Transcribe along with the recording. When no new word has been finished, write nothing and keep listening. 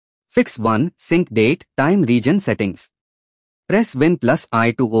Fix 1. Sync date, time region settings. Press Win plus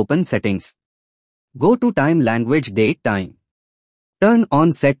I to open settings. Go to time language date time. Turn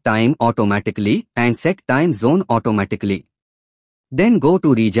on set time automatically and set time zone automatically. Then go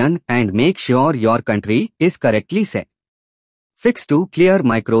to region and make sure your country is correctly set. Fix 2. Clear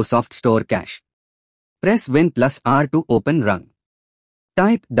Microsoft Store cache. Press Win plus R to open run.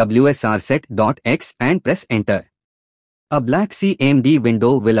 Type wsrset.x and press enter. A black CMD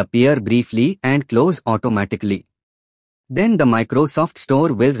window will appear briefly and close automatically. Then the Microsoft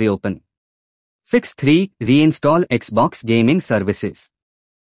Store will reopen. Fix 3. Reinstall Xbox Gaming Services.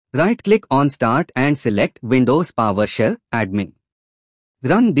 Right-click on Start and select Windows PowerShell Admin.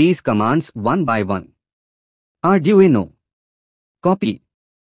 Run these commands one by one. Arduino. Copy.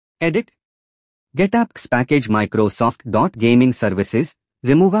 Edit. Get apps package Microsoft.Gaming Services.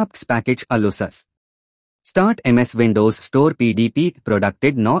 Remove apps package Alusas. Start MS Windows Store PDP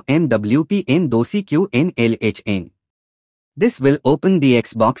Producted No MWP in DOCQ LHN. This will open the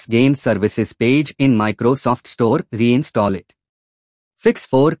Xbox Game Services page in Microsoft Store. Reinstall it. Fix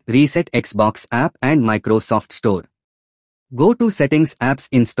 4. Reset Xbox app and Microsoft Store. Go to Settings Apps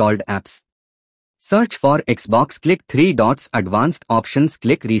Installed Apps. Search for Xbox. Click 3 dots. Advanced Options.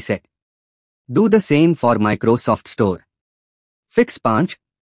 Click Reset. Do the same for Microsoft Store. Fix 5.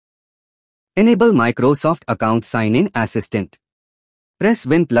 Enable Microsoft Account Sign-in Assistant. Press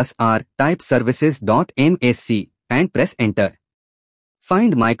Win plus R. Type services.msc and press enter.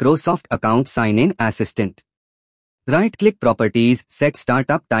 Find Microsoft Account Sign-in Assistant. Right-click Properties. Set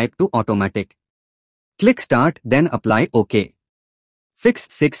Startup Type to Automatic. Click Start, then apply OK. Fix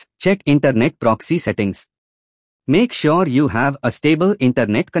 6. Check Internet Proxy Settings. Make sure you have a stable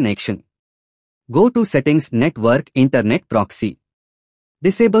internet connection. Go to Settings Network Internet Proxy.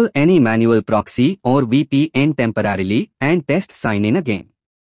 Disable any manual proxy or VPN temporarily and test sign-in again.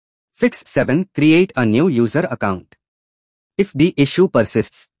 Fix 7. Create a new user account. If the issue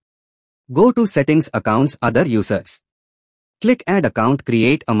persists, go to Settings Accounts Other Users. Click Add Account.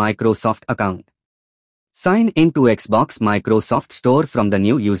 Create a Microsoft account. Sign into Xbox Microsoft Store from the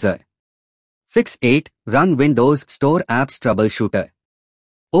new user. Fix 8. Run Windows Store Apps Troubleshooter.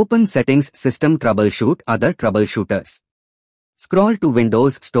 Open Settings System Troubleshoot Other Troubleshooters. Scroll to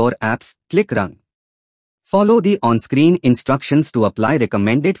Windows Store Apps, click Run. Follow the on-screen instructions to apply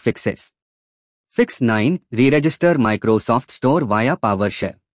recommended fixes. Fix 9. Re-register Microsoft Store via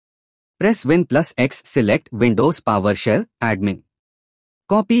PowerShell. Press Win plus X. Select Windows PowerShell Admin.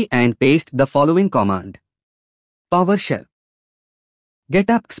 Copy and paste the following command. PowerShell. Get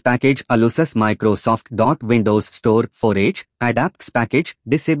apps package Alusas Microsoft.Windows Store 4H. Add apps package.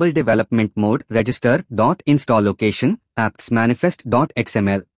 Disable development mode. Register. Install location. Apps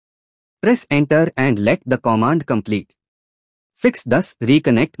manifest.xml. Press enter and let the command complete. Fix thus.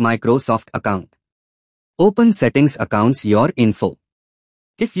 Reconnect Microsoft account. Open Settings Accounts Your Info.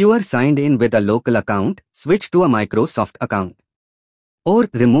 If you are signed in with a local account, switch to a Microsoft account. Or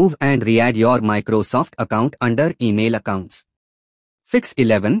remove and re-add your Microsoft account under Email Accounts. Fix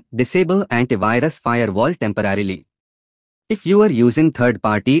 11. Disable antivirus firewall temporarily. If you are using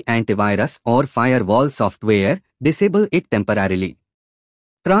third-party antivirus or firewall software, disable it temporarily.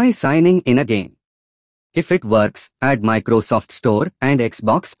 Try signing in again. If it works, add Microsoft Store and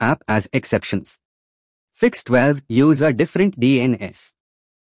Xbox app as exceptions. Fix 12. Use a different DNS.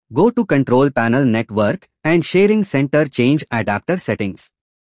 Go to Control Panel Network and Sharing Center. Change Adapter Settings.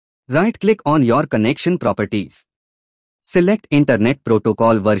 Right-click on your connection properties. Select Internet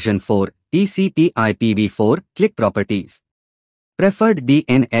Protocol version 4, TCP IPv4, click Properties. Preferred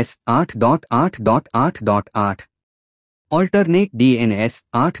DNS 8.8.8.8. Alternate DNS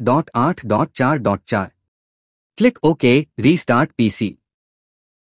 8.8.4.4. Click OK, restart PC.